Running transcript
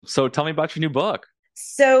So tell me about your new book.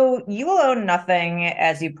 So, you will own nothing,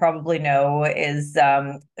 as you probably know, is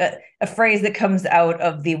a phrase that comes out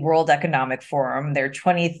of the World Economic Forum, their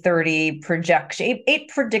 2030 projection, eight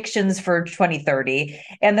predictions for 2030.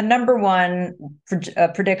 And the number one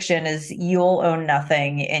prediction is you'll own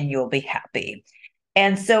nothing and you'll be happy.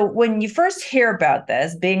 And so when you first hear about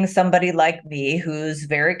this, being somebody like me who's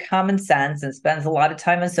very common sense and spends a lot of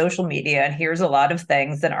time on social media and hears a lot of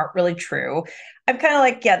things that aren't really true, I'm kind of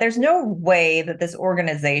like, yeah, there's no way that this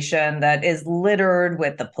organization that is littered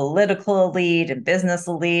with the political elite and business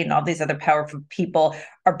elite and all these other powerful people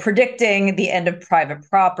are predicting the end of private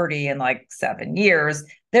property in like 7 years.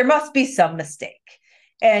 There must be some mistake.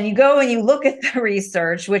 And you go and you look at the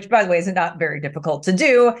research, which, by the way, is not very difficult to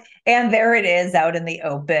do. And there it is out in the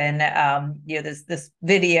open. This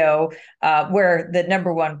video where the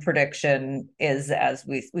number one prediction is, as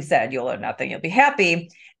we said, you'll own nothing, you'll be happy.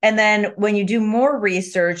 And then when you do more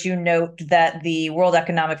research, you note that the World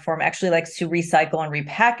Economic Forum actually likes to recycle and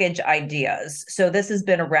repackage ideas. So this has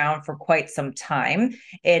been around for quite some time.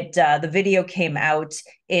 The video came out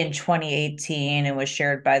in 2018 and was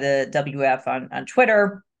shared by the WF on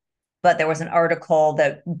Twitter. But there was an article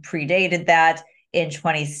that predated that in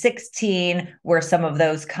 2016 where some of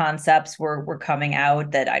those concepts were coming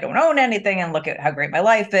out, that I don't own anything and look at how great my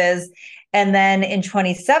life is. And then in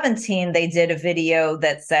 2017, they did a video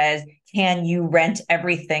that says, can you rent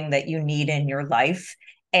everything that you need in your life?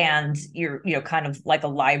 And you're, kind of like a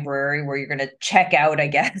library where you're going to check out, I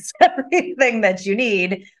guess, everything that you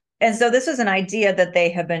need. And so this is an idea that they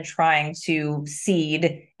have been trying to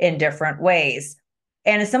seed in different ways.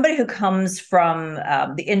 And as somebody who comes from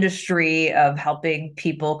the industry of helping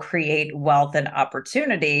people create wealth and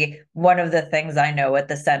opportunity, one of the things I know at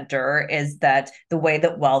the center is that the way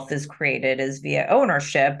that wealth is created is via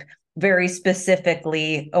ownership, very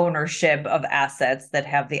specifically ownership of assets that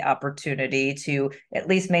have the opportunity to at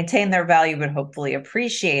least maintain their value, but hopefully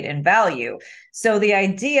appreciate in value. So the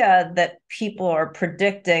idea that people are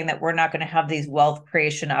predicting that we're not going to have these wealth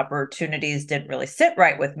creation opportunities didn't really sit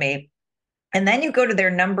right with me. And then you go to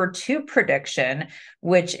their number two prediction,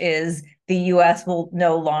 which is the US will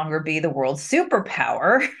no longer be the world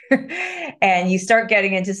superpower. And you start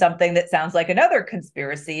getting into something that sounds like another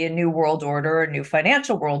conspiracy, a new world order, a new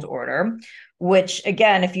financial world order, which,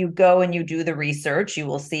 again, if you go and you do the research, you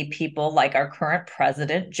will see people like our current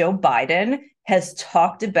president, Joe Biden, has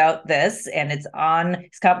talked about this, and it's on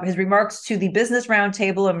his remarks to the Business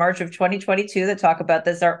Roundtable in March of 2022 that talk about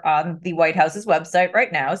this are on the White House's website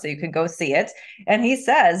right now, so you can go see it. And he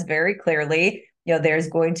says very clearly, there's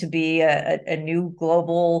going to be a new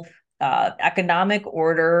global economic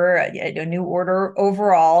order, a new order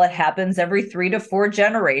overall. It happens every 3 to 4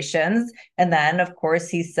 generations. And then, of course,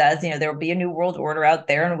 he says, there will be a new world order out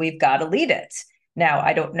there and we've got to lead it. Now,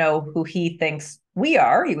 I don't know who he thinks we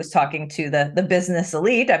are. He was talking to the business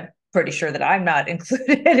elite. I'm pretty sure that I'm not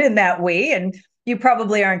included in that we, and you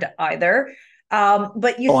probably aren't either.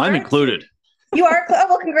 But you Oh, I'm start to included. you are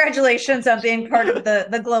well. Congratulations on being part of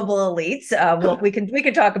the global elite. Well, we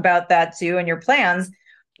can talk about that too and your plans.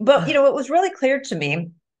 But it was really clear to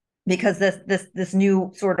me because this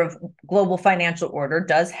new sort of global financial order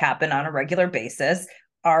does happen on a regular basis.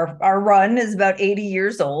 Our run is about 80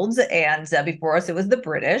 years old, and before us it was the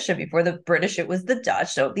British, and before the British it was the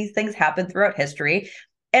Dutch. So these things happen throughout history,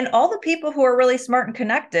 and all the people who are really smart and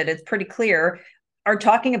connected, it's pretty clear, are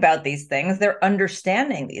talking about these things. They're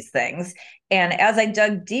understanding these things. And as I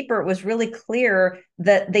dug deeper, it was really clear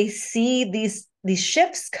that they see these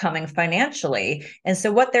shifts coming financially. And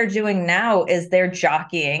so what they're doing now is they're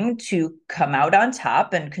jockeying to come out on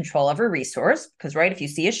top and control every resource. Because, right, if you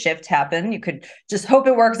see a shift happen, you could just hope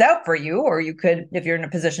it works out for you, or you could, if you're in a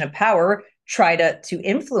position of power, try to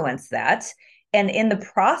influence that. And in the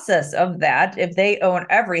process of that, if they own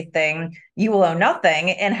everything, you will own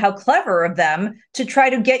nothing. And how clever of them to try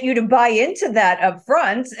to get you to buy into that up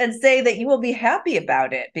front and say that you will be happy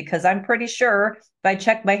about it. Because I'm pretty sure if I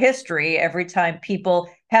check my history, every time people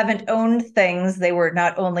haven't owned things, they were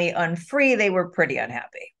not only unfree, they were pretty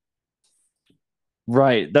unhappy.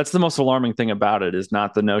 Right. That's the most alarming thing about it is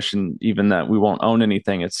not the notion even that we won't own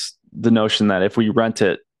anything. It's the notion that if we rent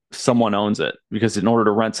it, someone owns it because in order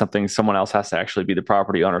to rent something, someone else has to actually be the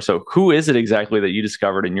property owner. So who is it exactly that you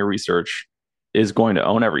discovered in your research is going to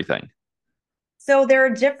own everything? So there are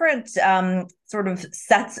different sort of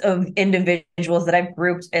sets of individuals that I've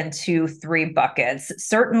grouped into three buckets.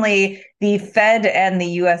 Certainly, the Fed and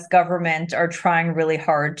the US government are trying really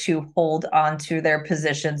hard to hold on to their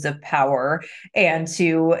positions of power and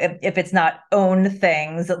to, if it's not own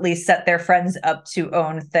things, at least set their friends up to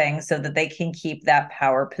own things so that they can keep that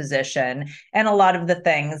power position. And a lot of the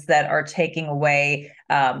things that are taking away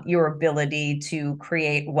your ability to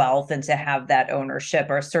create wealth and to have that ownership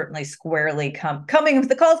are certainly squarely coming,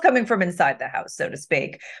 the calls coming from inside the house, so to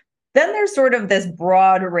speak. Then there's sort of this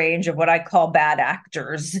broad range of what I call bad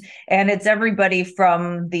actors. And it's everybody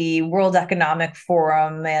from the World Economic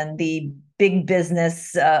Forum and the big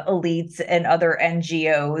business elites and other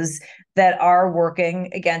NGOs that are working,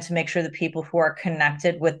 again, to make sure the people who are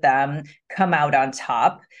connected with them come out on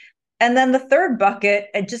top. And then the third bucket,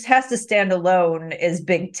 it just has to stand alone, is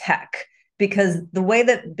big tech, because the way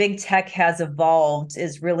that big tech has evolved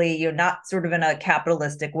is really, not sort of in a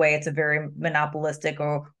capitalistic way. It's a very monopolistic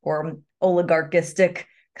or oligarchistic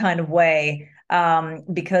kind of way,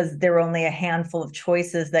 because there are only a handful of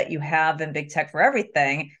choices that you have in big tech for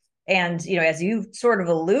everything. And, as you sort of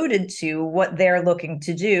alluded to, what they're looking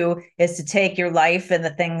to do is to take your life and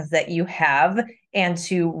the things that you have and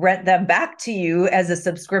to rent them back to you as a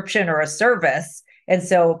subscription or a service. And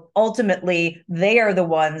so ultimately, they are the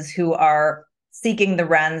ones who are seeking the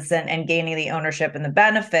rents and gaining the ownership and the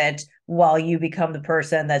benefit, while you become the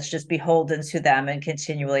person that's just beholden to them and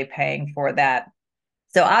continually paying for that.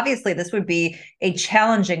 So obviously, this would be a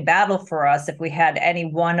challenging battle for us if we had any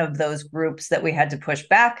one of those groups that we had to push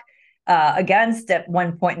back against at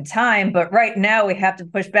one point in time. But right now, we have to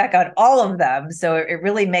push back on all of them. So it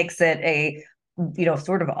really makes it a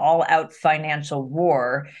sort of all out financial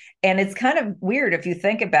war. And it's kind of weird if you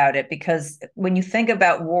think about it, because when you think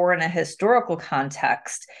about war in a historical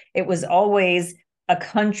context, it was always a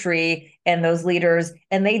country and those leaders,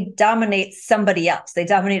 and they dominate somebody else. They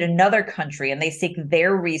dominate another country and they seek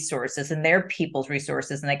their resources and their people's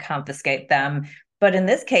resources and they confiscate them. But in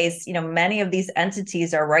this case, many of these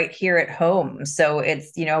entities are right here at home. So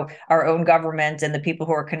it's, our own government and the people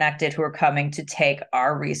who are connected who are coming to take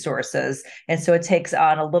our resources. And so it takes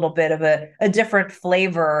on a little bit of a different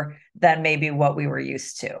flavor than maybe what we were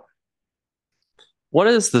used to. What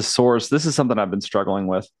is the source? This is something I've been struggling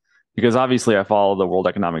with because obviously I follow the World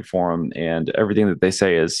Economic Forum and everything that they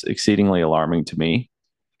say is exceedingly alarming to me.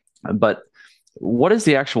 But what is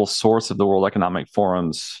the actual source of the World Economic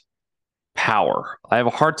Forum's power? I have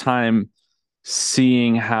a hard time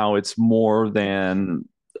seeing how it's more than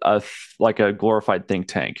like a glorified think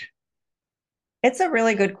tank. It's a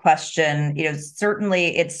really good question.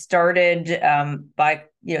 Certainly it started by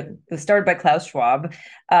it was started by Klaus Schwab.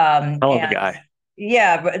 I love the And guy.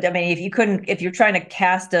 yeah, but I mean, if you're trying to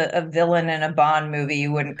cast a villain in a Bond movie,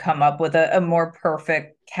 you wouldn't come up with a more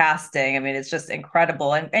perfect casting. I mean, it's just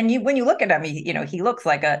incredible. And when you look at him, he looks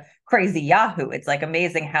like a crazy Yahoo. It's like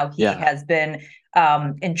amazing how he Yeah. has been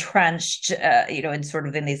entrenched, in sort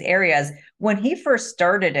of in these areas. When he first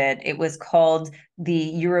started it, it was called the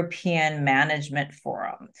European Management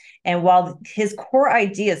Forum. And while his core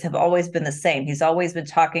ideas have always been the same, he's always been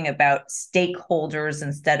talking about stakeholders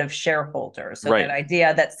instead of shareholders. So Right. that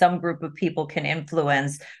idea that some group of people can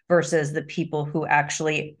influence versus the people who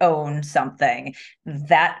actually own something,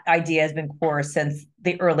 that idea has been core since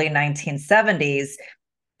the early 1970s.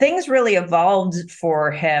 Things really evolved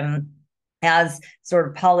for him as sort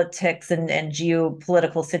of politics and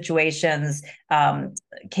geopolitical situations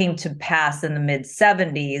came to pass in the mid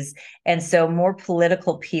 70s. And so more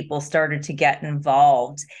political people started to get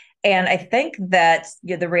involved. And I think that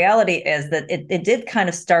the reality is that it did kind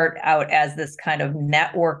of start out as this kind of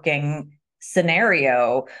networking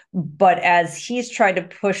scenario. But as he's tried to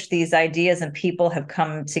push these ideas and people have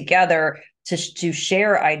come together to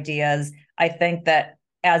share ideas, I think that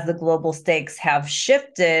as the global stakes have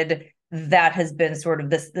shifted, that has been sort of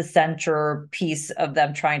the centerpiece of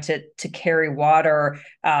them trying to carry water,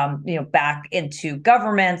 back into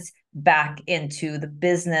governments, back into the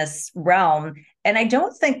business realm. And I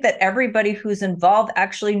don't think that everybody who's involved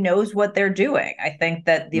actually knows what they're doing. I think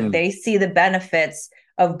that they see the benefits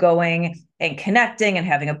of going and connecting and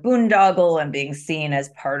having a boondoggle and being seen as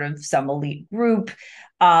part of some elite group.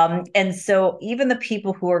 And so even the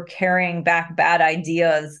people who are carrying back bad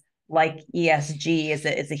ideas like ESG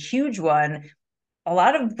is a huge one. A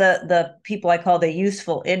lot of the people I call the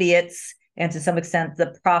useful idiots, and to some extent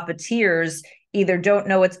the profiteers, either don't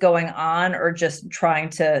know what's going on or just trying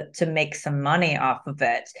to make some money off of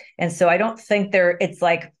it. And so I don't think it's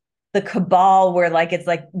like the cabal where like it's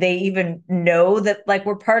like they even know that like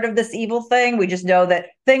we're part of this evil thing. We just know that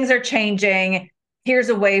things are changing here's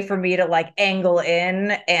a way for me to like angle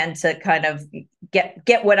in and to kind of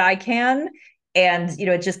get what I can. And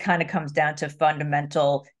it just kind of comes down to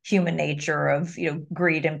fundamental human nature of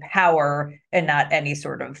greed and power, and not any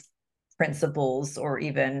sort of principles or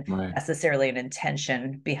even Right. necessarily an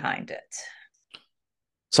intention behind it.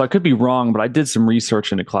 So I could be wrong, but I did some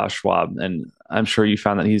research into Klaus Schwab, and I'm sure you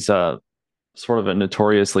found that he's a sort of a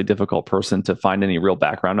notoriously difficult person to find any real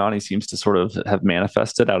background on. He seems to sort of have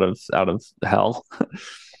manifested out of hell.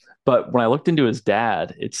 But when I looked into his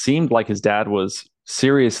dad, it seemed like his dad was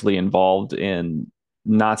seriously involved in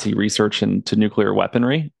Nazi research into nuclear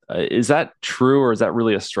weaponry. Is that true, or is that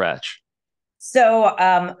really a stretch?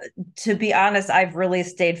 So, to be honest, I've really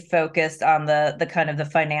stayed focused on the kind of the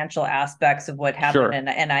financial aspects of what happened, Sure.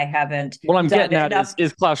 and I haven't What I'm done getting at enough.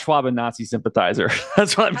 is Klaus Schwab a Nazi sympathizer?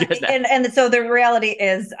 That's what I'm getting at. And so the reality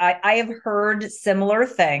is, I have heard similar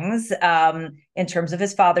things in terms of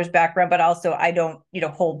his father's background, but also I don't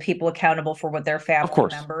hold people accountable for what their Of family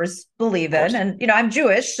course, members of believe in, course. and I'm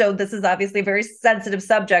Jewish, so this is obviously a very sensitive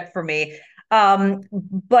subject for me.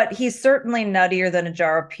 But he's certainly nuttier than a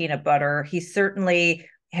jar of peanut butter. He certainly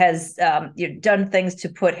has done things to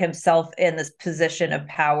put himself in this position of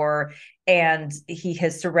power, and he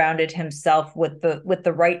has surrounded himself with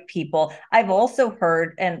the right people. I've also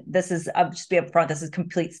heard, and this is, I'll just be upfront, this is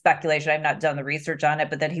complete speculation, I've not done the research on it,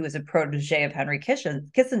 but that he was a protege of Henry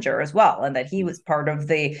Kissinger as well, and that he was part of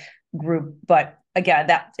the group. But again,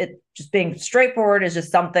 that it just being straightforward is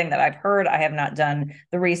just something that I've heard. I have not done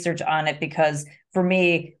the research on it, because for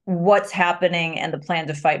me, what's happening and the plan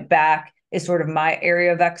to fight back is sort of my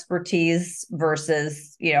area of expertise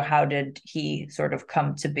versus, how did he sort of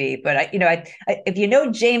come to be. But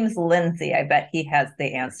if James Lindsay, I bet he has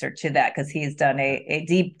the answer to that, because he's done a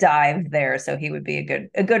deep dive there. So he would be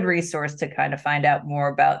a good resource to kind of find out more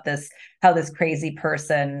about this, how this crazy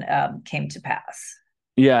person came to pass.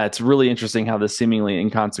 Yeah, it's really interesting how this seemingly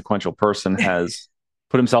inconsequential person has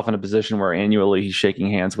put himself in a position where annually he's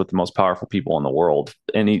shaking hands with the most powerful people in the world,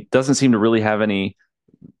 and he doesn't seem to really have any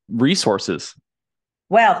resources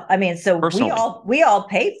Well, I mean, so personally. we all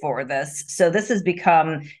pay for this. So this has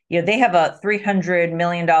become, they have a $300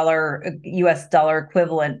 million US dollar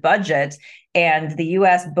equivalent budget. And the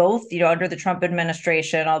US, both, under the Trump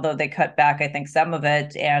administration, although they cut back, I think, some of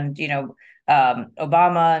it, and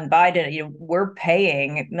Obama and Biden, we're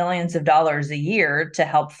paying millions of dollars a year to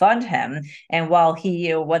help fund him. And while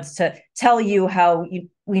he, wants to tell you how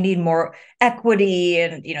we need more equity,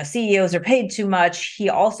 and CEOs are paid too much, he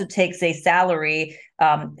also takes a salary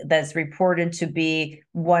that's reported to be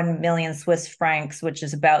 1 million Swiss francs, which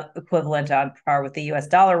is about equivalent on par with the US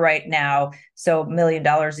dollar right now. So $1 million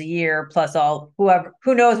a year, plus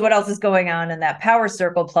who knows what else is going on in that power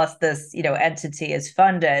circle, plus this, entity is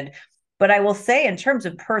funded. But I will say, in terms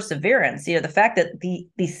of perseverance, the fact that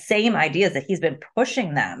the same ideas that he's been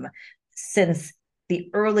pushing them since the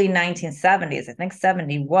early 1970s, I think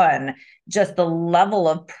 71, just the level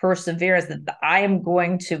of perseverance that I am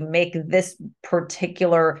going to make this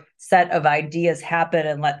particular set of ideas happen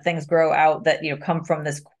and let things grow out that come from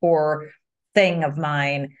this core thing of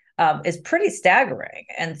mine, is pretty staggering.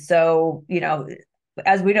 And so,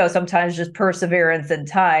 as we know, sometimes just perseverance and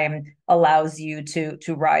time allows you to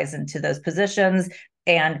rise into those positions,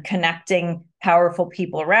 and connecting powerful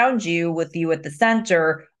people around you with you at the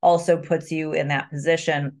center also puts you in that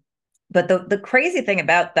position. But the crazy thing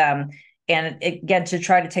about them, and again, to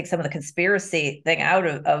try to take some of the conspiracy thing out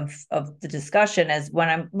of the discussion, is when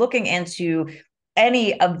I'm looking into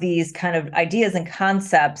any of these kind of ideas and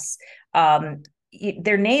concepts,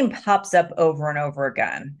 their name pops up over and over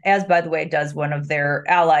again, as, by the way, does one of their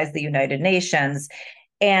allies, the United Nations.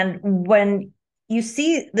 And when you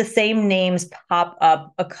see the same names pop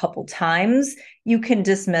up a couple times, you can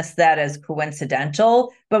dismiss that as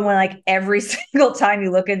coincidental. But when, like, every single time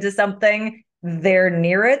you look into something, they're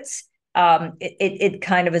near it, it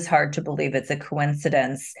kind of is hard to believe it's a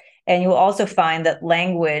coincidence. And you'll also find that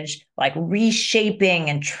language like reshaping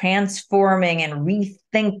and transforming and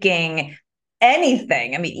rethinking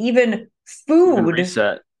anything, I mean, even Even food,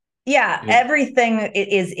 reset. yeah, Yeah. everything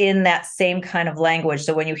is in that same kind of language.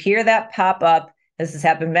 So when you hear that pop up, this has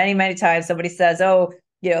happened many, many times. Somebody says, "Oh,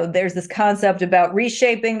 there's this concept about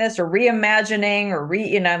reshaping this or reimagining or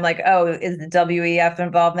I'm like, "Oh, is the WEF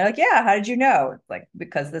involved?" And they're like, "Yeah, how did you know?" It's like,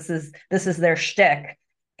 because this is their shtick.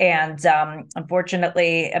 And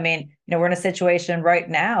unfortunately, I mean, we're in a situation right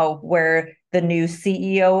now where the new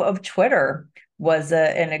CEO of Twitter was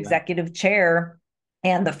an Yeah. executive chair,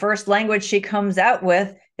 and the first language she comes out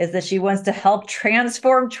with is that she wants to help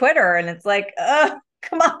transform Twitter. And it's like,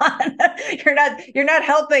 come on, you're not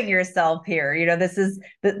helping yourself here. This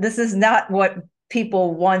is not what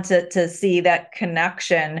people want to see that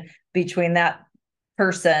connection between that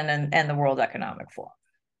person and the World Economic Forum.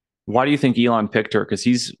 Why do you think Elon picked her? Because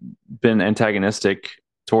he's been antagonistic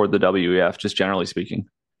toward the WEF, just generally speaking.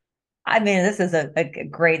 I mean, this is a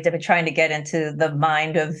great, trying to get into the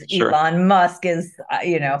mind of Sure. Elon Musk is,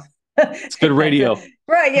 It's good radio.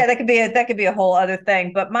 right. Yeah, that could be a whole other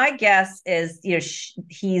thing. But my guess is,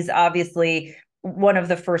 he's obviously one of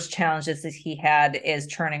the first challenges that he had is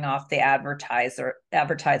turning off the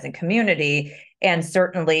advertising community. And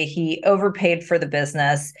certainly he overpaid for the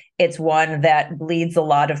business. It's one that bleeds a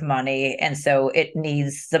lot of money. And so it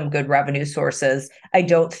needs some good revenue sources. I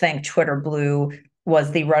don't think Twitter Blue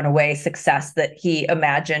was the runaway success that he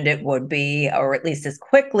imagined it would be, or at least as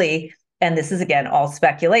quickly. And this is, again, all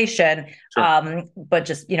speculation, Sure. but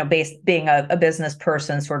just, based being a business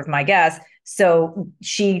person, sort of my guess. So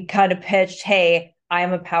she kind of pitched, hey,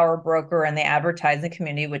 I'm a power broker in the advertising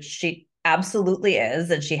community, which she absolutely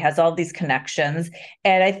is. And she has all these connections.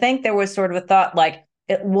 And I think there was sort of a thought like,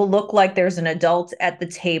 it will look like there's an adult at the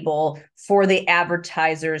table for the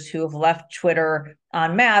advertisers who have left Twitter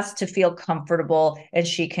en masse to feel comfortable, and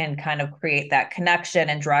she can kind of create that connection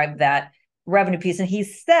and drive that revenue piece. And he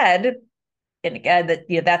said, and again, that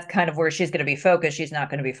that's kind of where she's going to be focused. She's not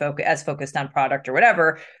going to be as focused on product or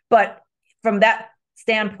whatever. But from that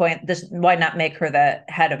standpoint, why not make her the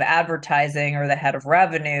head of advertising or the head of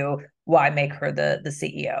revenue? Why make her the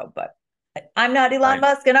CEO? But I'm not Elon Right.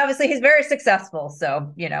 Musk, and obviously he's very successful.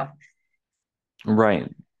 So, Right.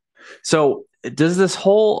 So does this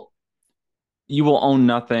whole "you will own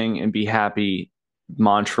nothing and be happy"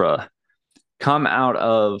 mantra come out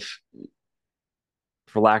of,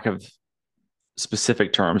 for lack of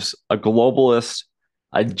specific terms, a globalist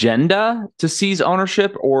agenda to seize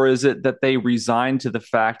ownership, or is it that they resign to the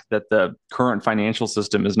fact that the current financial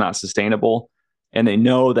system is not sustainable and they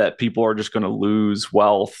know that people are just going to lose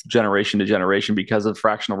wealth generation to generation because of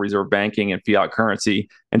fractional reserve banking and fiat currency,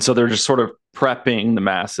 and so they're just sort of prepping the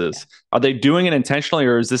masses? Are they doing it intentionally,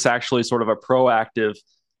 or is this actually sort of a proactive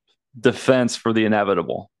defense for the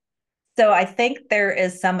inevitable? So I think there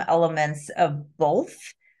is some elements of both.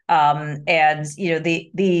 And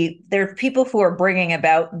there are people who are bringing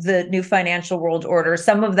about the new financial world order,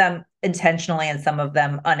 some of them intentionally and some of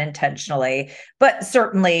them unintentionally. But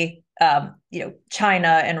certainly, China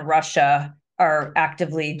and Russia are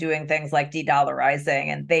actively doing things like de-dollarizing,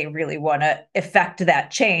 and they really want to effect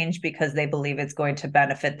that change because they believe it's going to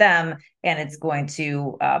benefit them, and it's going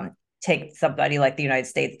to take somebody like the United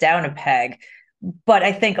States down a peg. But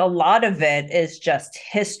I think a lot of it is just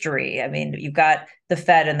history. I mean, you've got the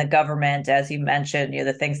Fed and the government, as you mentioned,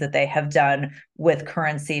 the things that they have done with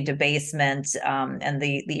currency debasement, and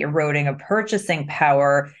the eroding of purchasing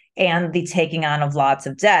power and the taking on of lots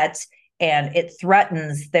of debt. And it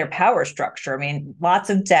threatens their power structure. I mean,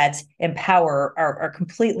 lots of debt and power are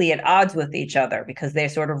completely at odds with each other because they're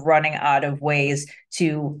sort of running out of ways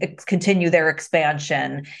to continue their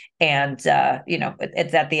expansion. And,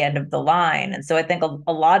 it's at the end of the line. And so I think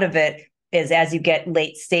a lot of it is, as you get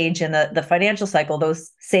late stage in the financial cycle,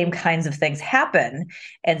 those same kinds of things happen.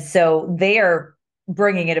 And so they are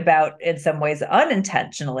bringing it about in some ways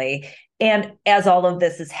unintentionally. And as all of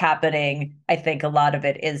this is happening, I think a lot of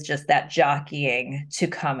it is just that jockeying to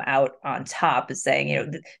come out on top, is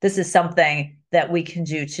saying, this is something that we can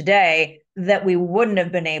do today that we wouldn't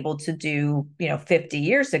have been able to do, 50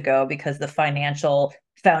 years ago, because the financial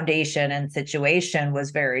foundation and situation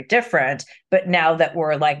was very different. But now that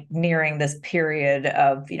we're like nearing this period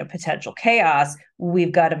of, potential chaos,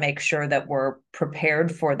 we've got to make sure that we're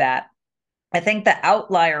prepared for that. I think the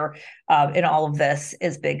outlier in all of this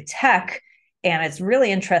is big tech. And it's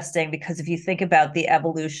really interesting because if you think about the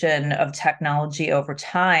evolution of technology over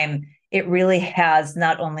time, it really has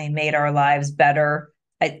not only made our lives better,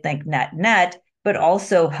 I think, net, but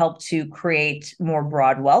also helped to create more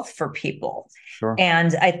broad wealth for people. Sure.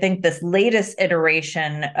 And I think this latest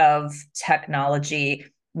iteration of technology,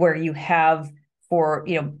 where you have, for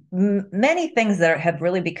many things that have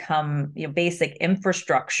really become basic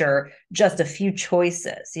infrastructure, just a few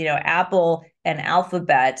choices. Apple and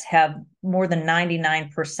Alphabet have more than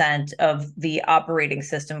 99% of the operating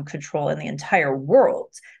system control in the entire world.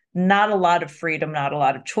 Not a lot of freedom, not a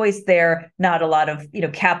lot of choice there, not a lot of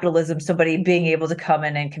capitalism, somebody being able to come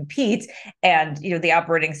in and compete. And the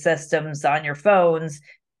operating systems on your phones,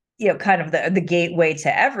 kind of the gateway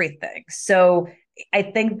to everything. So I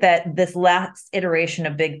think that this last iteration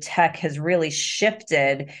of big tech has really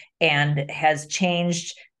shifted and has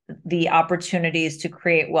changed the opportunities to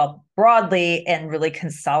create wealth broadly and really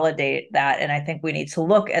consolidate that. And I think we need to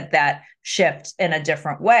look at that shift in a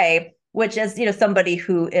different way. which is, somebody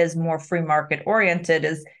who is more free market oriented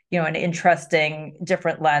is, an interesting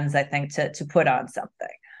different lens, I think, to put on something.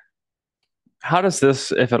 How does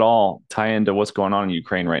this, if at all, tie into what's going on in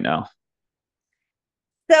Ukraine right now?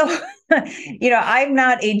 So, I'm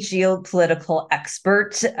not a geopolitical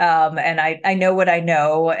expert, and I know what I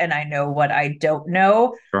know, and I know what I don't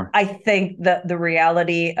know. Sure. I think that the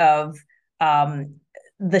reality of um,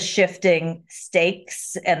 the shifting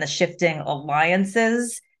stakes and the shifting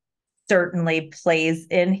alliances certainly plays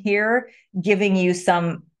in here, giving you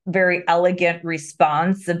some very elegant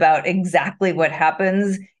response about exactly what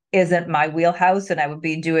happens isn't my wheelhouse, and I would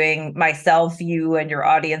be doing myself, you, and your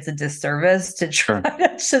audience a disservice to try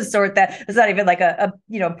Sure. to sort that. It's not even like a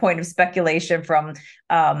point of speculation from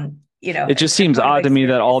It just a seems point of odd to me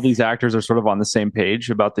that all experience. these actors are sort of on the same page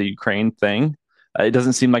about the Ukraine thing. It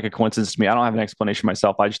doesn't seem like a coincidence to me. I don't have an explanation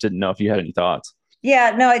myself. I just didn't know if you had any thoughts.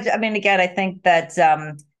 Yeah, no, I mean, again, I think that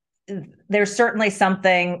there's certainly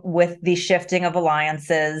something with the shifting of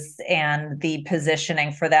alliances and the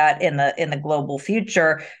positioning for that in the global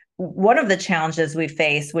future. One of the challenges we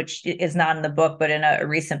face, which is not in the book, but in a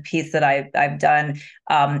recent piece that I've done,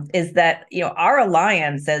 is that our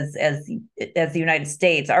alliance as the United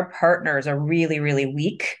States, our partners are really really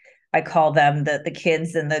weak. I call them the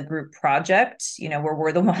kids in the group project, where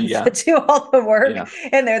we're the ones Yeah. that do all the work Yeah.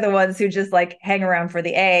 and they're the ones who just like hang around for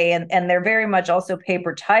the A, and they're very much also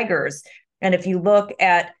paper tigers. And if you look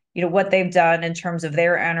at what they've done in terms of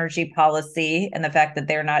their energy policy and the fact that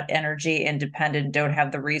they're not energy independent, don't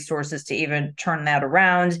have the resources to even turn that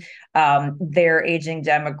around, their aging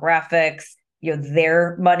demographics,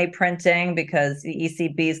 their money printing, because the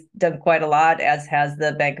ECB's done quite a lot, as has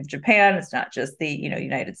the Bank of Japan. It's not just the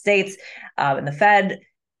United States and the Fed.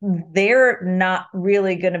 They're not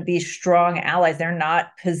really going to be strong allies. They're not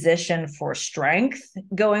positioned for strength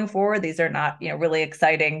going forward. These are not really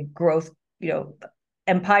exciting growth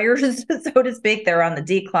empires, so to speak. They're on the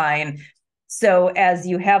decline. So as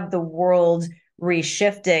you have the world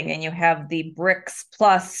reshifting and you have the BRICS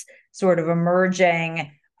plus sort of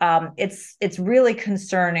emerging, it's really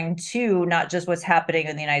concerning too, not just what's happening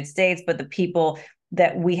in the United States, but the people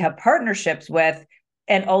that we have partnerships with,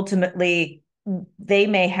 and ultimately they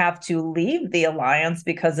may have to leave the alliance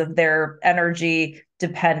because of their energy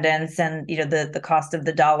dependence and the cost of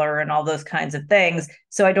the dollar and all those kinds of things.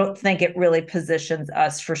 So I don't think it really positions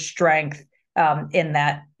us for strength in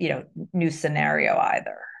that new scenario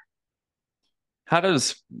either. How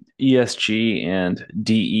does ESG and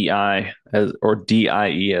DEI or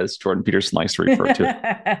DIE as Jordan Peterson likes to refer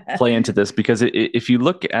to it play into this? Because if you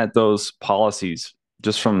look at those policies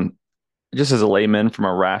just as a layman from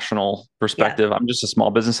a rational Yeah. perspective, I'm just a small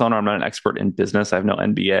business owner. I'm not an expert in business. I have no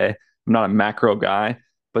MBA. I'm not a macro guy,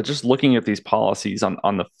 but just looking at these policies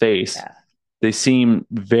on the face, Yeah. they seem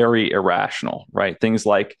very irrational, right? Things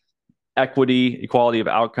like equity, equality of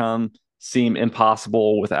outcome seem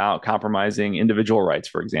impossible without compromising individual rights,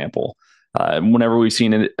 for example. Whenever we've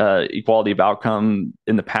seen equality of outcome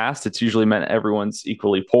in the past, it's usually meant everyone's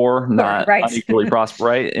equally poor, Sure, not right. unequally prosperous,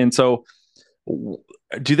 right? And so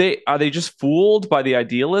are they just fooled by the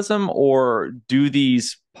idealism, or do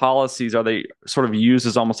these policies are they sort of used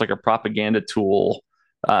as almost like a propaganda tool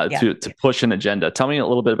Yeah. to push an agenda? Tell me a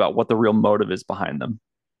little bit about what the real motive is behind them.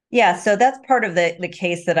 Yeah, so that's part of the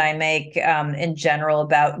case that I make in general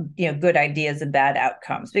about good ideas and bad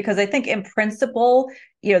outcomes, because I think in principle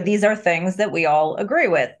these are things that we all agree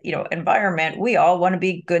with. Environment, we all want to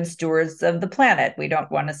be good stewards of the planet. We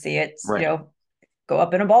don't want to see it Right. go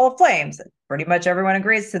up in a ball of flames. Pretty much everyone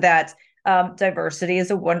agrees to that. Diversity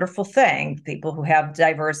is a wonderful thing. People who have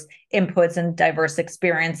diverse inputs and diverse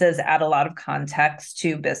experiences add a lot of context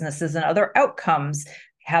to businesses and other outcomes.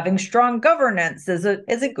 Having strong governance is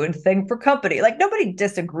a good thing for company. Like, nobody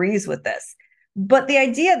disagrees with this. But the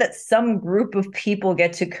idea that some group of people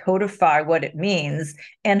get to codify what it means,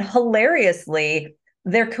 and hilariously,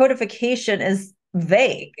 their codification is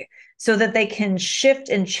vague, so that they can shift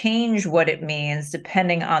and change what it means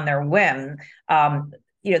depending on their whim.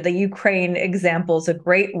 The Ukraine example is a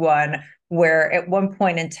great one, where at one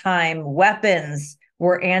point in time, weapons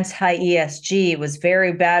were anti-ESG. It was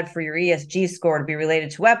very bad for your ESG score to be related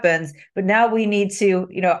to weapons. But now we need to,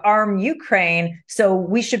 arm Ukraine. So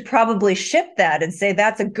we should probably ship that and say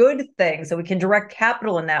that's a good thing, so we can direct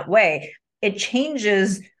capital in that way. It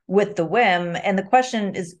changes with the whim. And the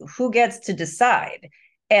question is, who gets to decide?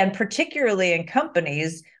 And particularly in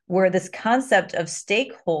companies where this concept of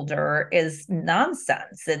stakeholder is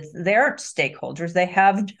nonsense. They aren't stakeholders. They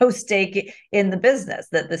have no stake in the business.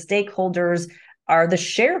 That the stakeholders are the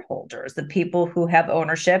shareholders, the people who have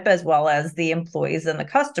ownership, as well as the employees and the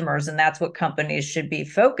customers. And that's what companies should be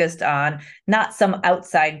focused on, not some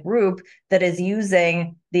outside group that is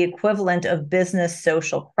using the equivalent of business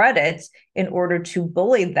social credit in order to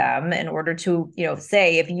bully them, in order to,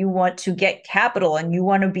 say, if you want to get capital and you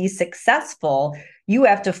want to be successful, you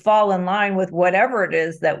have to fall in line with whatever it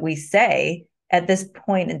is that we say at this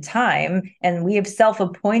point in time. And we have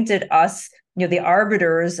self-appointed us, the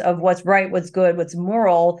arbiters of what's right, what's good, what's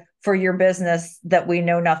moral for your business that we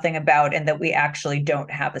know nothing about and that we actually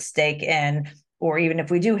don't have a stake in. Or even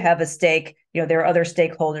if we do have a stake, there are other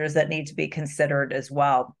stakeholders that need to be considered as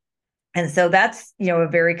well. And so that's, a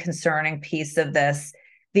very concerning piece of this.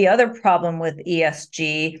 The other problem with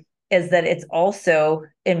ESG is that it's also,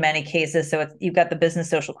 in many cases, so you've got the business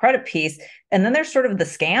social credit piece, and then there's sort of the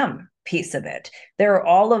scam piece of it. There are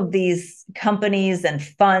all of these companies and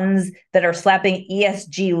funds that are slapping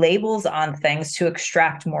ESG labels on things to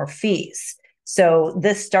extract more fees. So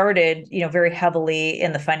this started, very heavily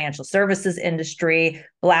in the financial services industry.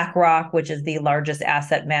 BlackRock, which is the largest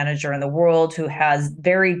asset manager in the world, who has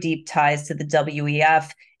very deep ties to the WEF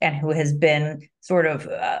and who has been sort of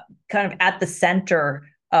kind of at the center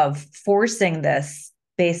of forcing this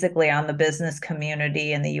basically on the business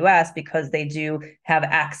community in the US, because they do have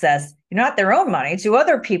access, not their own money, to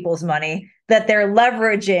other people's money that they're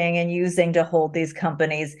leveraging and using to hold these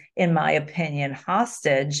companies, in my opinion,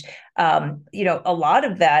 hostage. A lot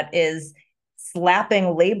of that is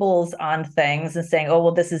slapping labels on things and saying, oh,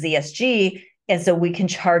 well, this is ESG, and so we can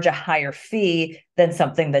charge a higher fee than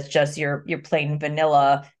something that's just your plain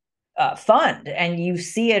vanilla fund. And you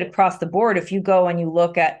see it across the board. If you go and you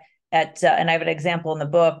look at and I have an example in the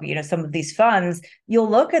book, some of these funds, you'll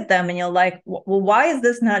look at them and you'll like, well, why is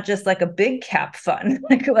this not just like a big cap fund?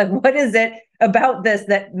 like what is it about this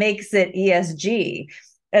that makes it ESG?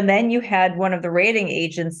 And then you had one of the rating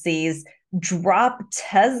agencies drop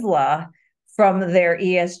Tesla from their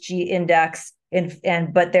ESG index,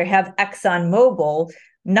 but they have ExxonMobil,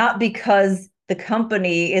 not because the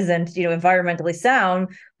company isn't, environmentally sound,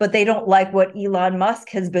 but they don't like what Elon Musk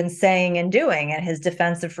has been saying and doing and his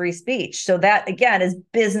defense of free speech. So that, again, is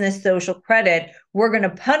business social credit. We're going to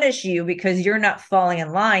punish you because you're not falling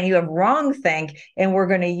in line. You have wrongthink, and we're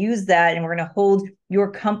going to use that, and we're going to hold your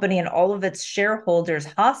company and all of its shareholders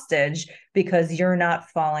hostage because you're not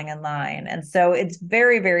falling in line. And so it's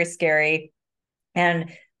very, very scary. And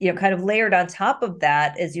kind of layered on top of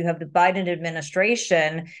that is you have the Biden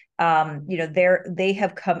administration. They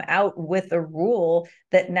have come out with a rule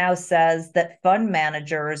that now says that fund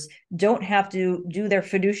managers don't have to do their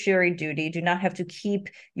fiduciary duty, do not have to keep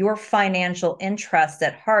your financial interests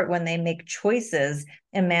at heart when they make choices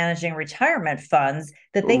in managing retirement funds,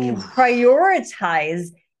 that they can prioritize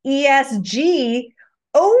ESG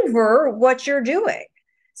over what you're doing.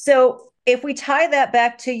 So if we tie that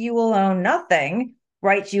back to you will own nothing,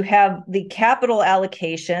 right? You have the capital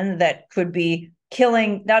allocation that could be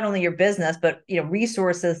killing not only your business, but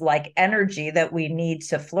resources like energy that we need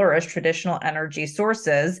to flourish, traditional energy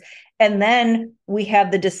sources. And then we have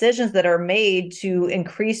the decisions that are made to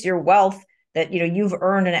increase your wealth that you've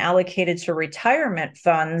earned and allocated to retirement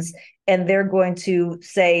funds, and they're going to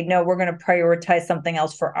say, no, we're going to prioritize something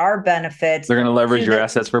else for our benefit. They're going to leverage your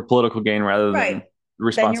assets for political gain rather than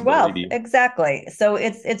responsibility. Than your wealth. Exactly. So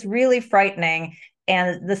it's really frightening.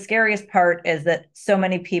 And the scariest part is that so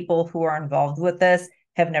many people who are involved with this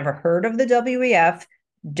have never heard of the WEF,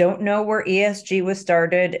 don't know where ESG was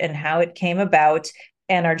started and how it came about,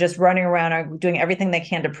 and are just running around and doing everything they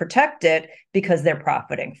can to protect it because they're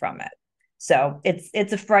profiting from it. So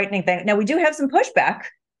it's a frightening thing. Now, we do have some pushback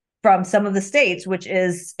from some of the states, which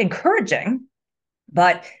is encouraging,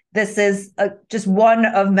 but this is just one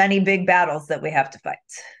of many big battles that we have to fight.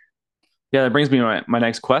 Yeah, that brings me to my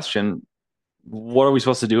next question. What are we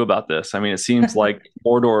supposed to do about this? I mean, it seems like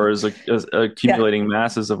Mordor is accumulating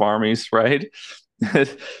masses of armies, right?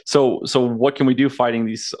 So what can we do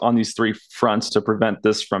fighting on these three fronts to prevent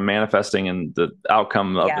this from manifesting in the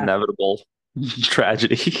outcome of inevitable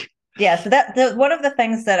tragedy? Yeah, so one of the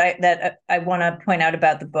things that I want to point out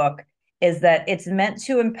about the book is that it's meant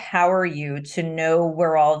to empower you to know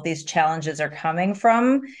where all of these challenges are coming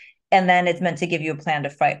from. And then it's meant to give you a plan to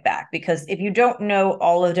fight back. Because if you don't know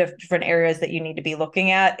all of the different areas that you need to be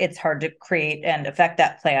looking at, it's hard to create and affect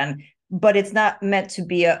that plan. But it's not meant to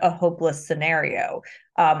be a hopeless scenario.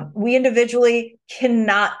 We individually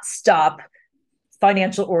cannot stop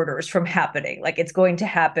financial orders from happening. Like, it's going to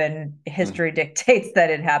happen. History dictates that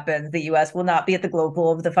it happens. The US will not be at the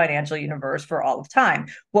global of the financial universe for all of time.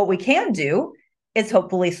 What we can do is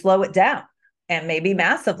hopefully slow it down and maybe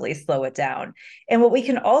massively slow it down. And what we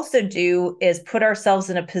can also do is put ourselves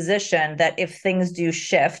in a position that if things do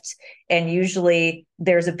shift, and usually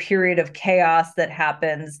there's a period of chaos that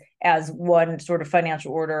happens as one sort of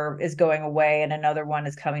financial order is going away and another one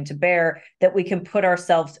is coming to bear, that we can put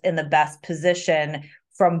ourselves in the best position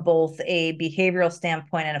from both a behavioral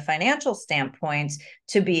standpoint and a financial standpoint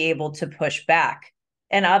to be able to push back.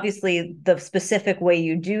 And obviously, the specific way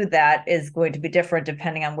you do that is going to be different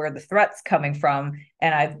depending on where the threat's coming from.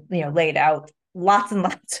 And I've laid out lots and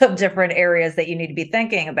lots of different areas that you need to be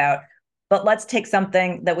thinking about. But let's take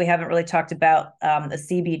something that we haven't really talked about, a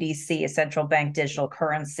CBDC, a central bank digital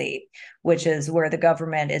currency, which is where the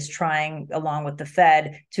government is trying, along with the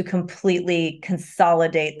Fed, to completely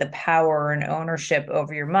consolidate the power and ownership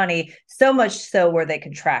over your money, so much so where they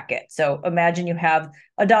can track it. So imagine you have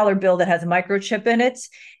a dollar bill that has a microchip in it.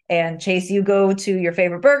 And Chase, you go to your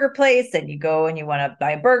favorite burger place and you go and you want to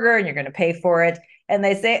buy a burger and you're going to pay for it. And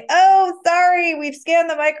they say, oh, sorry, we've scanned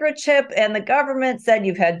the microchip and the government said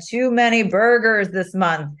you've had too many burgers this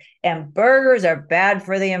month and burgers are bad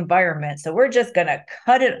for the environment. So we're just going to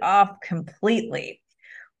cut it off completely.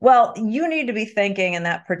 Well, you need to be thinking in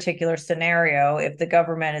that particular scenario, if the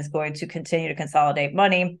government is going to continue to consolidate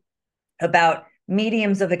money, about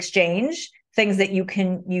mediums of exchange, things that you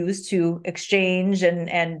can use to exchange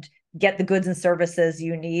and get the goods and services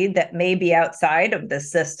you need that may be outside of this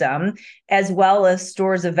system, as well as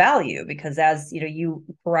stores of value, because as you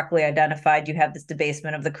correctly identified, you have this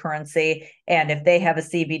debasement of the currency. And if they have a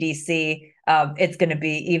CBDC, it's going to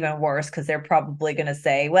be even worse, because they're probably going to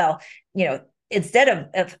say, well, instead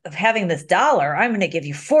of having this dollar, I'm going to give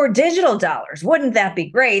you 4 digital dollars. Wouldn't that be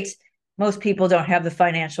great? Most people don't have the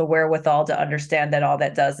financial wherewithal to understand that all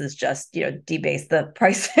that does is just, debase the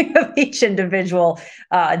pricing of each individual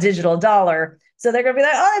digital dollar. So they're going to be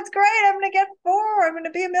like, oh, that's great. I'm going to get 4. I'm going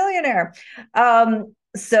to be a millionaire.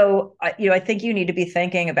 So I think you need to be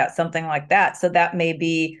thinking about something like that. So that may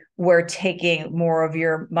be where taking more of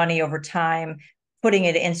your money over time, putting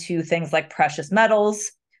it into things like precious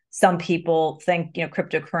metals. Some people think,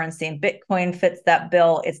 cryptocurrency and Bitcoin fits that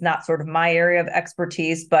bill. It's not sort of my area of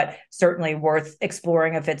expertise, but certainly worth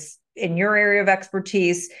exploring if it's in your area of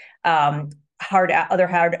expertise. Other hard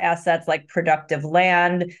assets like productive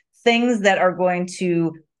land, things that are going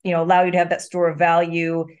to, allow you to have that store of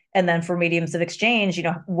value. And then for mediums of exchange,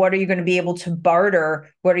 what are you going to be able to barter?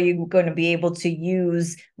 What are you going to be able to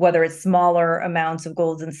use, whether it's smaller amounts of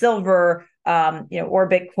gold and silver, or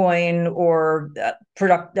Bitcoin, or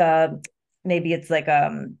maybe it's like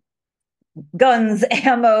guns,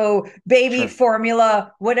 ammo, baby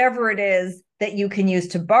formula, whatever it is that you can use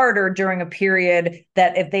to barter during a period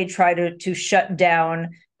that if they try to shut down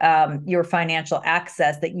your financial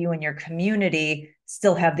access, that you and your community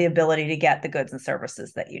still have the ability to get the goods and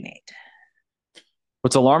services that you need.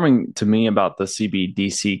 What's alarming to me about the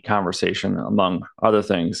CBDC conversation, among other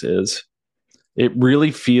things, is it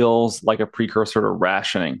really feels like a precursor to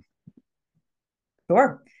rationing.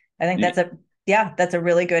 Sure. I think that's a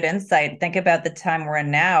really good insight. Think about the time we're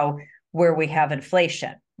in now where we have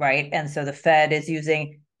inflation, right? And so the Fed is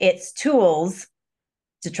using its tools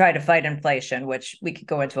to try to fight inflation, which we could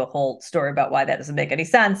go into a whole story about why that doesn't make any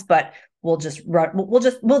sense, but we'll just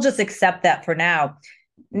accept that for now.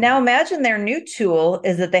 Now imagine their new tool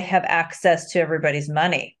is that they have access to everybody's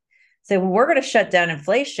money. So we're going to shut down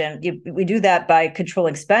inflation. We do that by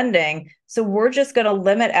controlling spending. So we're just going to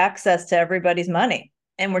limit access to everybody's money,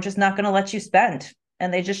 and we're just not going to let you spend.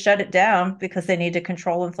 And they just shut it down because they need to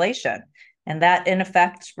control inflation. And that, in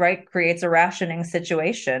effect, right, creates a rationing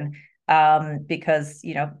situation, because,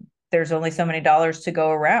 there's only so many dollars to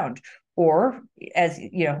go around. Or, as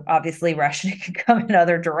obviously rationing can come in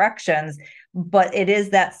other directions, but it is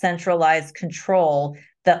that centralized control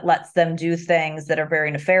that lets them do things that are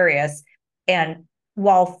very nefarious. And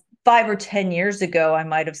while 5 or 10 years ago, I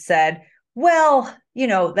might have said, well,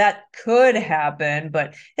 that could happen,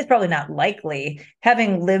 but it's probably not likely.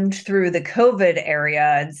 Having lived through the COVID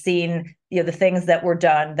era and seen, the things that were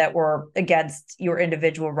done that were against your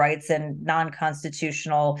individual rights and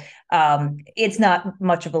non-constitutional, it's not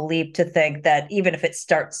much of a leap to think that even if it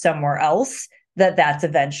starts somewhere else, that's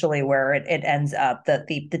eventually where it ends up, that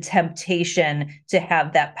the temptation to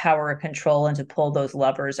have that power of control and to pull those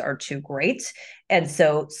levers are too great. And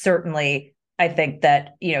so certainly I think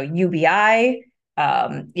that, UBI,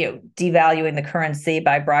 devaluing the currency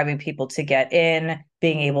by bribing people to get in,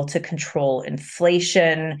 being able to control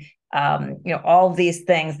inflation, all of these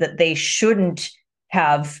things that they shouldn't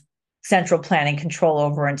have central planning control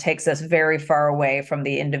over, and takes us very far away from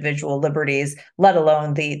the individual liberties, let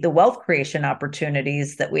alone the wealth creation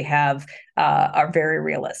opportunities that we have, are very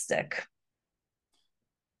realistic.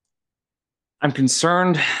 I'm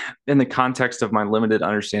concerned in the context of my limited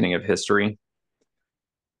understanding of history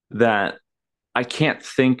that I can't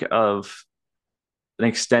think of an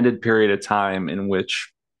extended period of time in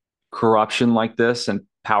which corruption like this and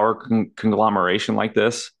power conglomeration like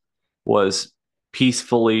this was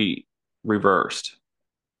peacefully reversed.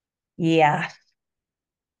 Yeah.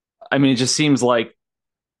 I mean, it just seems like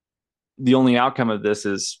the only outcome of this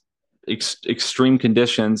is extreme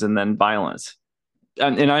conditions and then violence.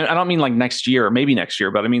 And I don't mean like next year, or maybe next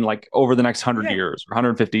year, but I mean like over the next 100 Okay. years or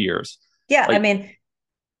 150 years. Yeah. I Like, mean,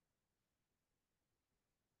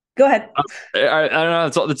 go ahead. I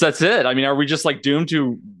don't know. That's it. I mean, are we just like doomed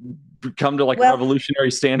to come to like a Well,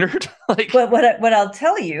 revolutionary standard? Like, what I'll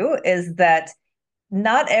tell you is that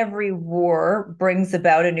not every war brings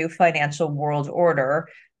about a new financial world order,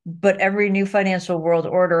 but every new financial world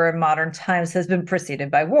order in modern times has been preceded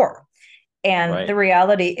by war. And right, the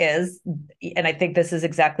reality is, and I think this is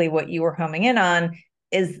exactly what you were homing in on,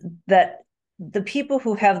 is that the people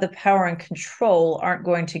who have the power and control aren't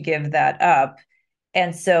going to give that up.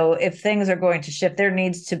 And so if things are going to shift, there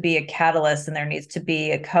needs to be a catalyst and there needs to be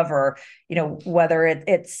a cover, whether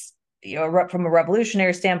it's, from a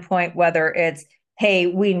revolutionary standpoint, whether it's, hey,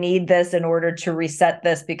 we need this in order to reset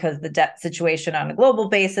this because the debt situation on a global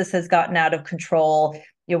basis has gotten out of control,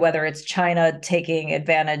 whether it's China taking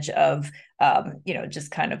advantage of, just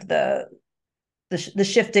kind of the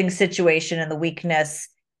shifting situation and the weakness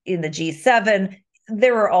in the G7.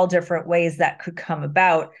 There are all different ways that could come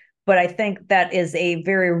about. But I think that is a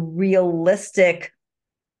very realistic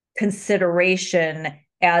consideration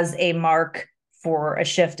as a mark for a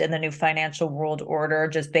shift in the new financial world order,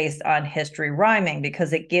 just based on history rhyming,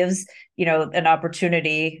 because it gives, an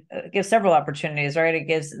opportunity, it gives several opportunities, right? It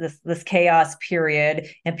gives this chaos period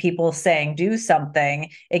and people saying do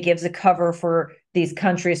something. It gives a cover for these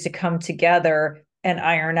countries to come together and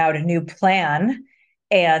iron out a new plan.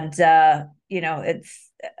 And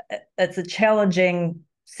it's a challenging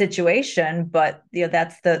situation, but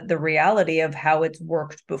that's the reality of how it's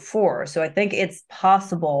worked before. So I think it's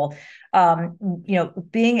possible,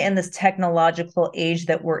 being in this technological age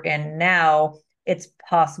that we're in now, it's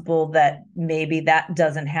possible that maybe that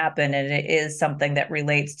doesn't happen and it is something that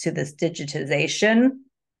relates to this digitization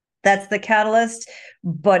that's the catalyst.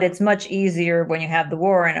 But it's much easier when you have the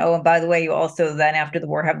war, and by the way, you also then after the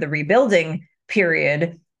war have the rebuilding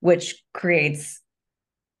period, which creates,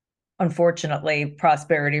 unfortunately,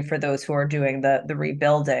 prosperity for those who are doing the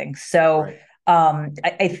rebuilding. So right.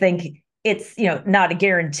 I think it's, not a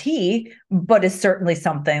guarantee, but it's certainly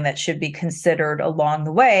something that should be considered along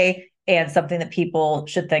the way and something that people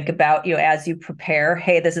should think about, as you prepare.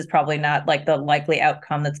 Hey, this is probably not like the likely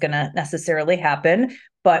outcome that's going to necessarily happen,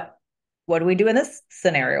 but what do we do in this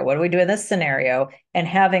scenario? What do we do in this scenario? And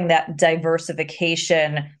having that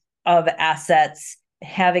diversification of assets,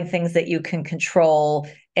 having things that you can control,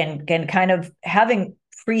 and kind of having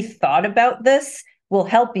pre-thought about this will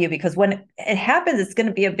help you, because when it happens, it's going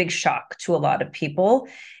to be a big shock to a lot of people.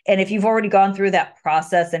 And if you've already gone through that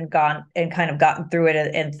process and gone and kind of gotten through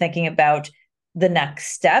it and thinking about the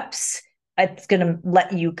next steps, it's going to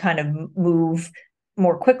let you kind of move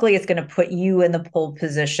more quickly. It's going to put you in the pole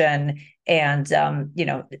position and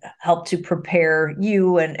help to prepare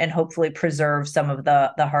you and hopefully preserve some of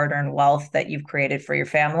the hard-earned wealth that you've created for your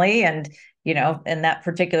family. And in that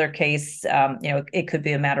particular case, it could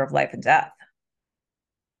be a matter of life and death.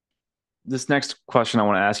 This next question I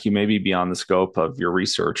want to ask you may be beyond the scope of your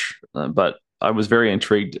research, but I was very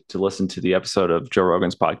intrigued to listen to the episode of Joe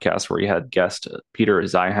Rogan's podcast where he had guest Peter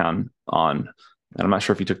Zeihan on. And I'm not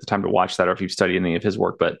sure if you took the time to watch that or if you've studied any of his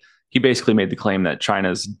work, but he basically made the claim that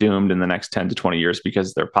China's doomed in the next 10 to 20 years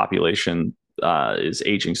because their population is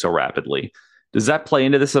aging so rapidly. Does that play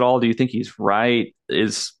into this at all? Do you think he's right?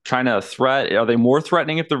 Is China a threat? Are they more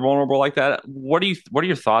threatening if they're vulnerable like that? What are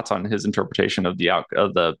your thoughts on his interpretation of the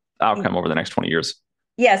outcome over the next 20 years?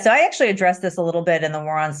 Yeah, so I actually addressed this a little bit in the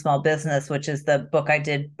War on Small Business, which is the book I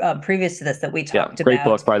did previous to this that we Yeah, talked great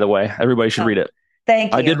about. book, by the way. Everybody should Oh, read it.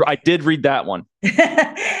 thank I did. you. I did read that one.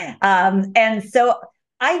 And so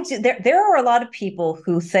I do. There are a lot of people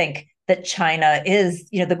who think that China is,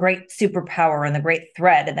 the great superpower and the great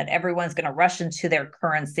threat, and that everyone's going to rush into their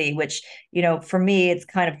currency. Which, for me, it's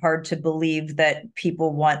kind of hard to believe that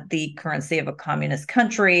people want the currency of a communist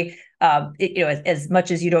country. As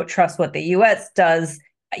much as you don't trust what the U.S. does,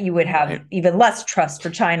 you would have Right. even less trust for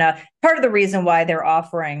China. Part of the reason why they're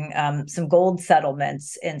offering some gold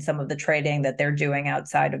settlements in some of the trading that they're doing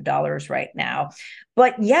outside of dollars right now.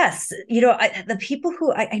 But yes, the people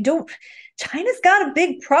who I don't, China's got a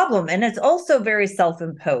big problem, and it's also very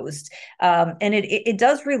self-imposed. And it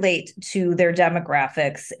does relate to their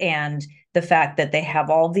demographics and the fact that they have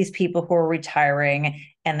all these people who are retiring,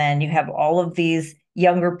 and then you have all of these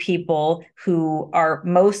younger people who are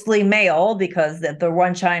mostly male because the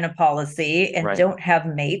one China policy and Right. don't have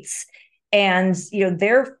mates. And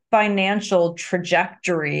their financial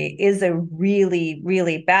trajectory is a really,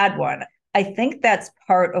 really bad one. I think that's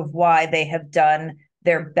part of why they have done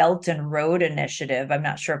their Belt and Road Initiative. I'm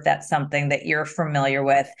not sure if that's something that you're familiar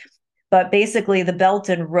with, but basically, the Belt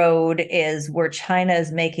and Road is where China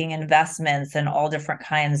is making investments in all different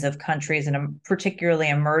kinds of countries and particularly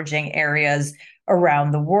emerging areas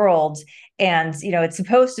around the world. And, it's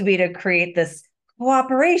supposed to be to create this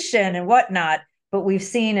cooperation and whatnot. But we've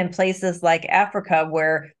seen in places like Africa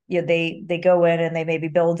where they go in and they maybe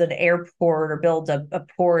build an airport or build a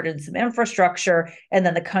port and some infrastructure, and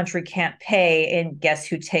then the country can't pay, and guess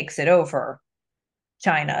who takes it over?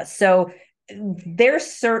 China. So they're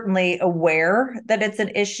certainly aware that it's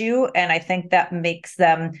an issue, and I think that makes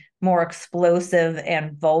them more explosive and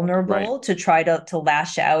Right. vulnerable to try to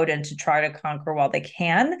lash out and to try to conquer while they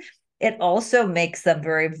can. It also makes them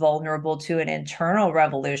very vulnerable to an internal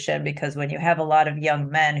revolution, because when you have a lot of young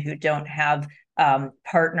men who don't have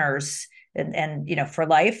partners and for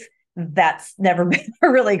life, that's never been a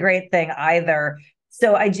really great thing either.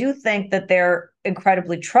 So I do think that they're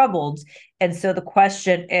incredibly troubled. And so the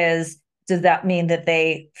question is, does that mean that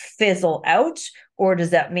they fizzle out, or does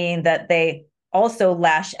that mean that they also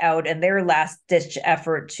lash out in their last ditch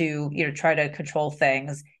effort to try to control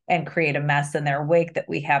things and create a mess in their wake that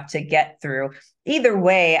we have to get through? Either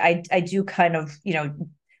way, I do kind of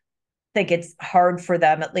think it's hard for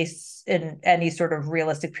them, at least in any sort of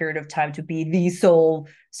realistic period of time, to be the sole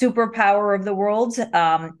superpower of the world,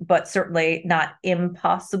 but certainly not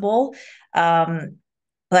impossible.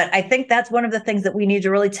 But I think that's one of the things that we need to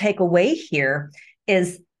really take away here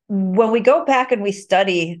is when we go back and we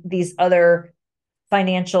study these other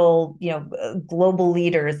financial, global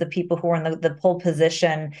leaders, the people who are in the pole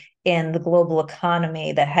position in the global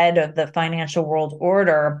economy, the head of the financial world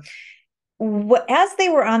order, as they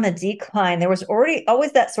were on the decline, there was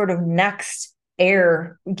always that sort of next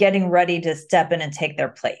heir getting ready to step in and take their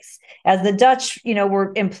place. As the Dutch,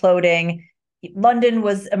 were imploding, London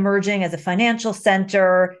was emerging as a financial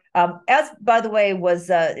center, as by the way was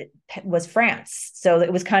France. So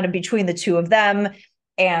it was kind of between the two of them.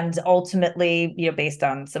 And ultimately, based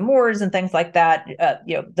on some wars and things like that,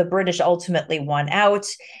 the British ultimately won out.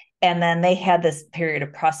 And then they had this period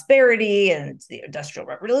of prosperity and the Industrial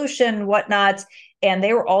Revolution, whatnot. And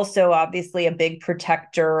they were also obviously a big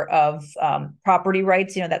protector of property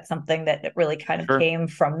rights. That's something that really kind of Sure. came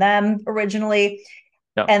from them originally.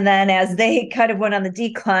 Yep. And then as they kind of went on the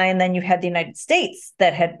decline, then you had the United States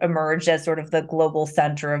that had emerged as sort of the global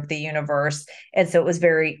center of the universe. And so it was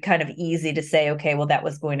very kind of easy to say, okay, well, that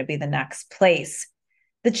was going to be the next place.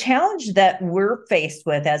 The challenge that we're faced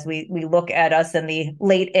with as we look at us in the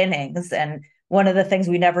late innings, and one of the things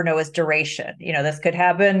we never know is duration. This could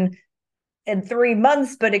happen in 3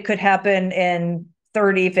 months, but it could happen in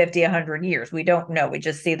 30, 50, 100 years. We don't know. We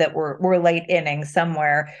just see that we're late innings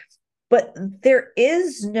somewhere. But there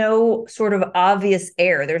is no sort of obvious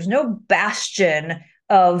heir. There's no bastion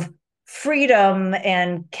of freedom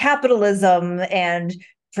and capitalism and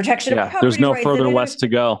protection of Yeah. There's property no rights. further west to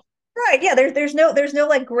go. Right. Yeah. There's no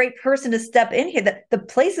like great person to step in here. The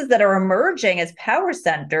places that are emerging as power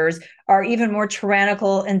centers are even more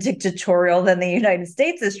tyrannical and dictatorial than the United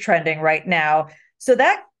States is trending right now. So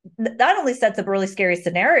that not only sets up a really scary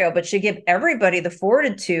scenario, but should give everybody the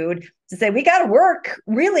fortitude to say, we got to work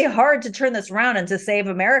really hard to turn this around and to save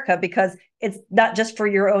America, because it's not just for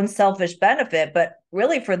your own selfish benefit, but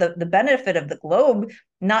really for the benefit of the globe,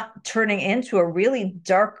 not turning into a really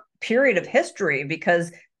dark period of history,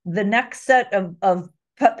 because the next set of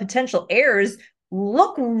potential heirs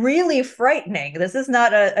look really frightening. This is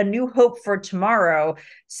not a new hope for tomorrow.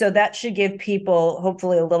 So that should give people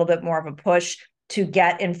hopefully a little bit more of a push to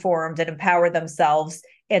get informed and empower themselves,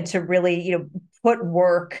 and to really, put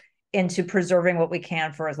work into preserving what we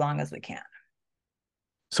can for as long as we can.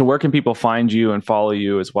 So where can people find you and follow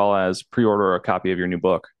you, as well as pre-order a copy of your new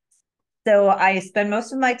book? So I spend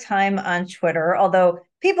most of my time on Twitter, although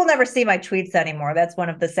people never see my tweets anymore. That's one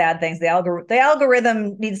of the sad things. The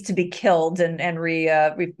algorithm needs to be killed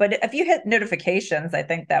but if you hit notifications, I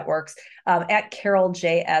think that works. At Carol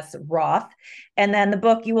J.S. Roth. And then the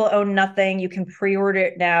book, You Will Own Nothing. You can pre-order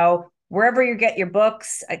it now wherever you get your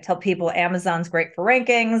books. I tell people Amazon's great for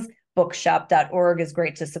rankings. Bookshop.org is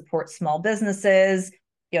great to support small businesses.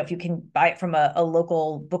 if you can buy it from a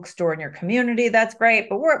local bookstore in your community, that's great.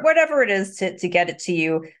 But whatever it is to get it to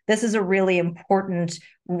you, this is a really important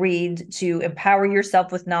read to empower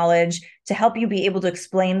yourself with knowledge, to help you be able to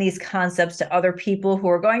explain these concepts to other people who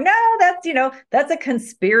are going, no, that's a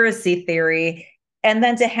conspiracy theory. And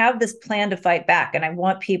then to have this plan to fight back. And I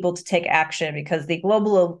want people to take action, because the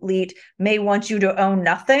global elite may want you to own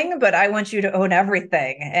nothing, but I want you to own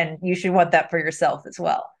everything. And you should want that for yourself as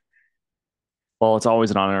well. Well, it's always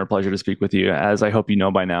an honor and a pleasure to speak with you. As I hope you know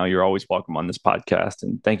by now, you're always welcome on this podcast.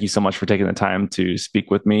 And thank you so much for taking the time to speak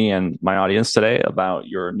with me and my audience today about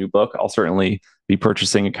your new book. I'll certainly be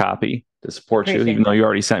purchasing a copy to support you, even though you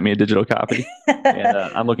already sent me a digital copy. And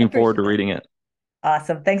I'm looking forward to reading it.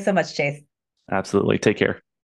 Awesome. Thanks so much, Chase. Absolutely. Take care.